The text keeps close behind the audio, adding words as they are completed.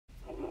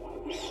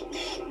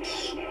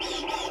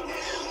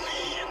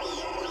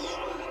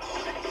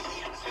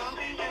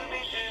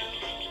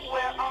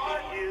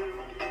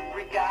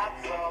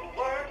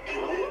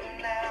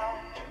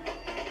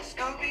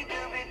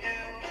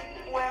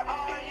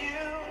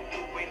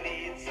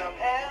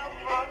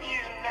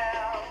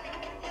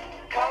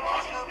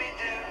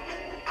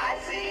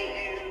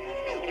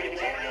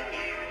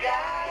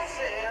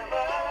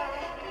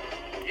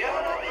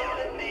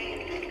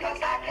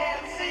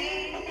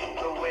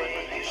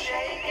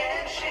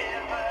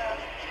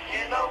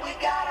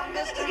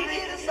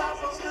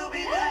sauce on Scooby-Doo,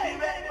 be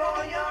ready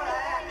for your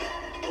act.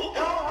 Don't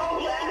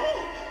hold back.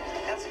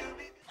 That's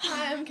Scooby.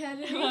 Hi, I'm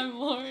Kennedy. I'm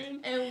Lauren.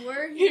 And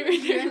we're here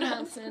with your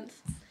announcements.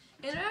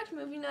 Interact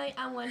Movie Night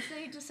on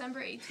Wednesday,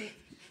 December 18th.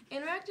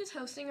 Interact is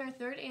hosting our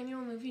third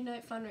annual movie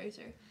night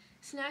fundraiser.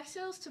 Snack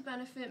sales to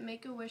benefit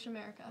Make-A-Wish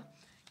America.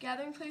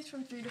 Gathering place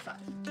from 3 to 5.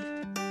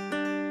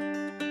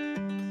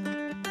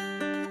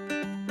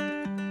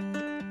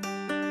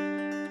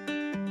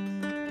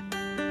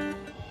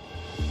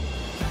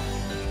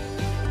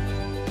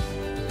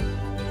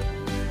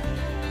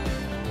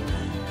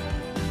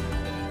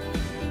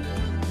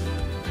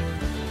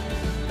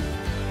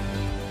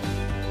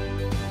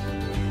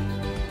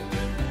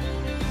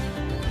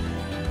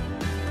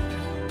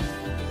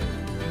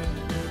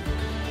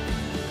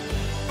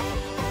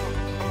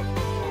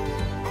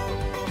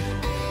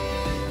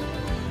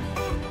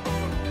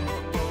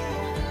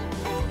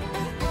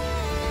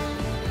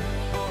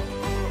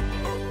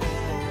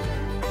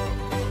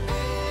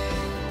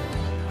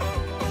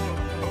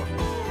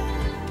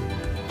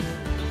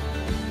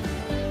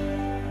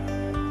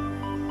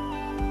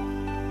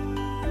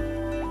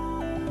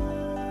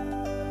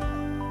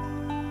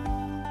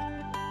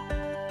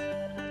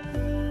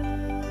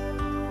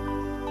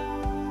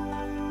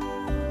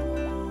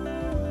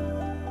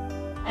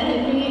 And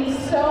it means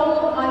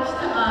so much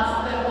to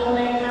us that we'll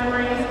make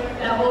memories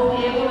that we'll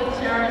be able to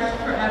cherish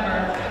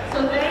forever.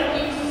 So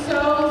thank you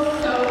so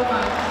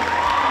much.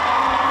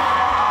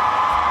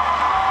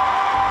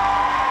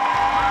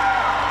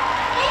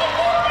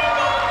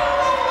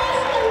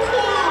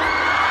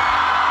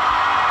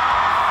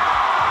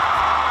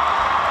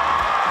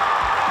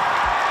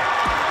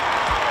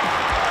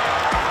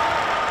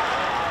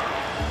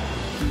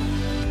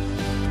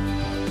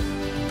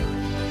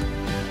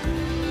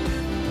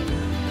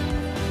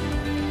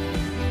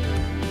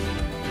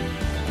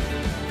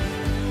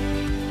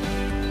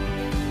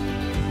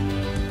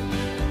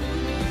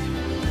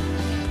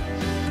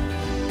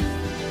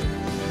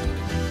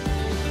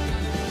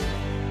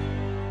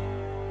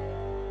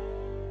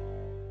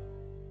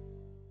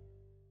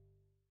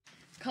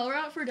 Color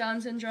Out for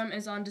Down Syndrome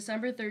is on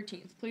December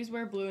 13th. Please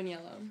wear blue and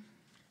yellow.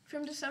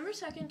 From December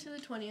 2nd to the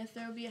 20th,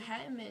 there will be a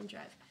hat and mitten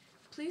drive.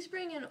 Please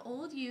bring in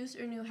old, used,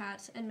 or new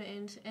hats and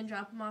mittens and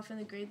drop them off in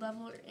the grade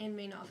level and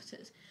main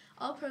offices.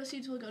 All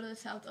proceeds will go to the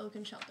South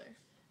Oakland Shelter.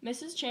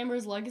 Mrs.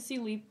 Chambers' Legacy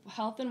Leap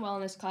Health and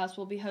Wellness class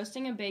will be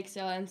hosting a bake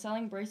sale and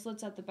selling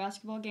bracelets at the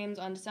basketball games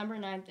on December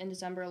 9th and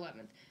December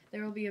 11th.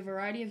 There will be a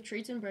variety of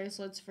treats and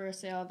bracelets for a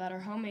sale that are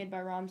homemade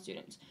by ROM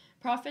students.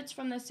 Profits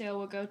from the sale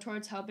will go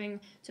towards helping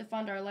to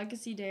fund our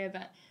Legacy Day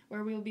event,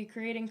 where we will be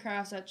creating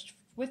crafts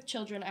with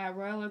children at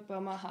Royal Oak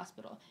Beaumont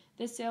Hospital.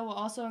 This sale will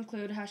also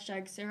include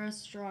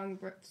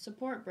 #SarahStrong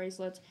support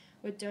bracelets,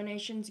 with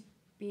donations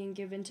being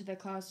given to the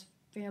class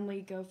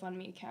family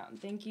GoFundMe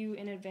account. Thank you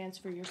in advance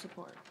for your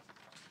support.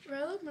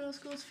 Royal Oak Middle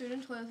School's food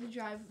and toiletry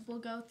drive will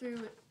go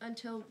through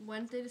until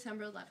Wednesday,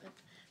 December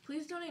 11th.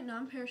 Please donate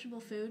non-perishable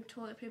food,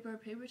 toilet paper,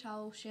 paper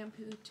towel,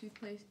 shampoo,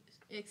 toothpaste,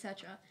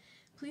 etc.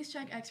 Please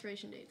check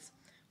expiration dates.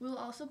 We will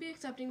also be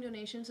accepting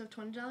donations of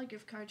 $20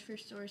 gift cards for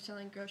stores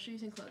selling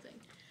groceries and clothing.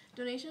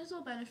 Donations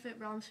will benefit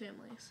ROM's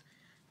families.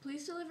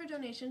 Please deliver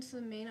donations to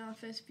the main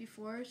office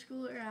before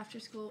school or after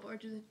school, or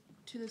to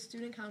the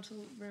student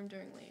council room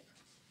during leave.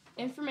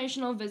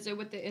 Informational visit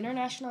with the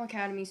International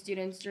Academy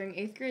students during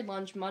 8th grade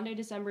lunch Monday,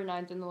 December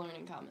 9th in the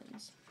Learning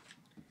Commons.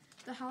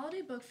 The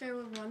holiday book fair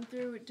will run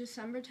through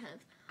December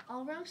 10th.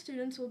 All ROM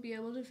students will be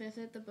able to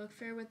visit the book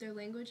fair with their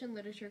language and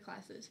literature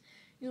classes.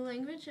 Your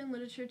language and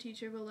literature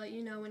teacher will let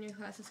you know when your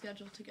class is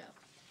scheduled to go.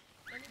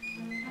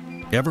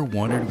 Ever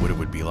wondered what it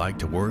would be like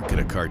to work at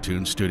a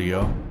cartoon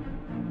studio?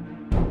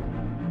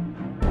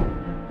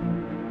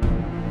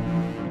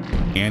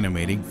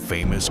 Animating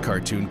famous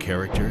cartoon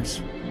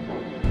characters?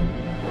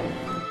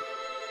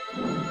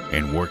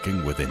 And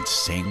working with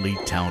insanely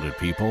talented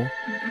people?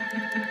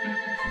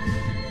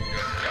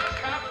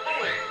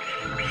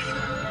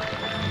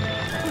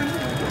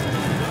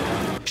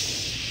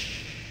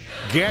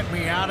 Get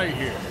me out of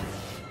here!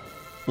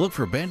 Look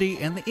for Bendy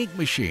and the Ink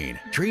Machine.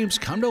 Dreams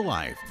come to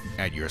life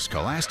at your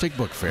Scholastic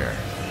Book Fair.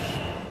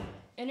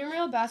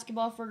 Intramural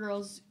basketball for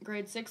girls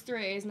grades 6 through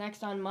 8 is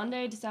next on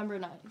Monday, December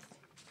 9th.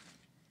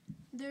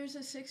 There's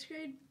a 6th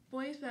grade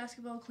boys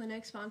basketball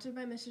clinic sponsored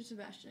by Mr.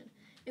 Sebastian.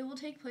 It will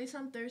take place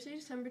on Thursday,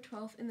 December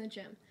 12th in the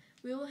gym.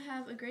 We will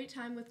have a great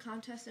time with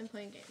contests and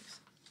playing games.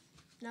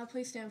 Now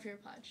please stand for your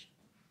pledge.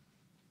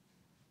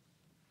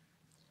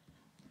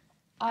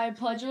 I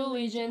pledge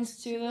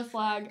allegiance to the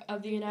flag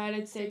of the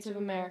United States of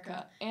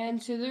America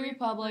and to the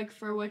republic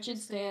for which it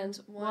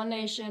stands, one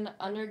nation,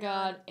 under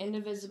God,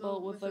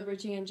 indivisible, with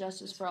liberty and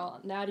justice for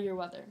all. Now to your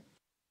weather.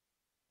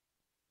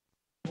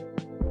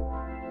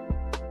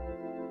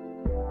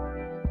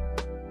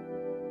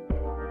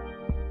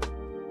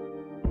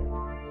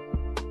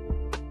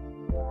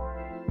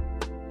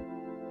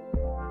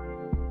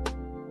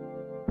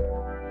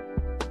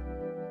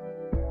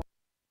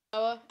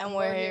 And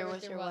we're here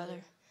with your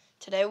weather.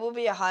 Today will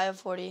be a high of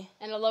 40.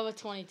 And a low of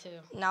 22.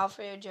 Now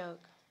for your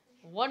joke.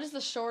 What is the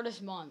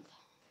shortest month?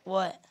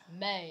 What?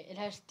 May. It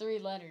has 3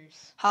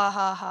 letters. Ha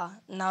ha ha.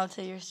 Now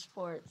to your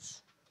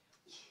sports.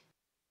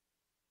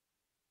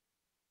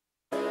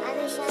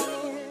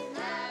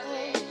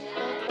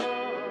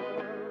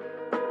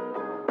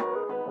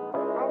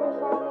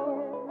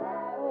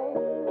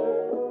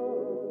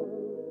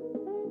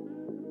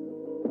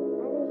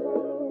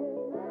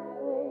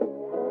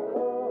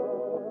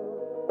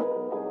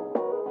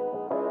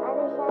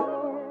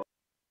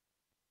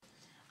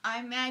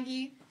 I'm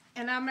Maggie.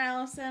 And I'm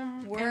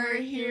Allison.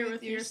 We're here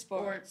with your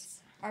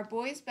sports. Our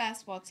boys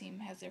basketball team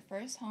has their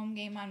first home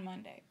game on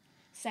Monday.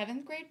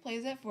 7th grade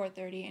plays at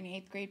 4:30 and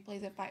 8th grade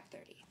plays at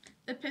 5:30.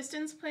 The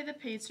Pistons play the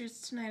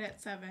Pacers tonight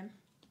at 7.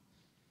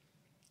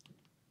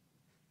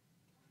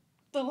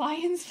 The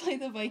Lions play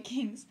the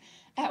Vikings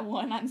at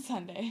 1 on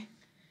Sunday.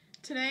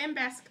 Today in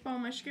basketball,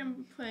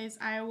 Michigan plays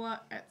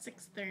Iowa at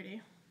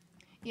 6:30.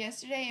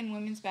 Yesterday in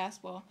women's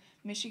basketball,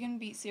 Michigan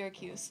beat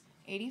Syracuse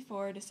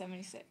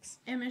 84-76.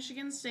 And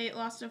Michigan State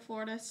lost to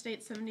Florida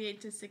State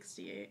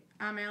 78-68.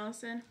 I'm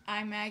Allison.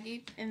 I'm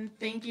Maggie. And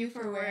thank you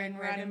for wearing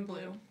red and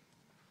blue.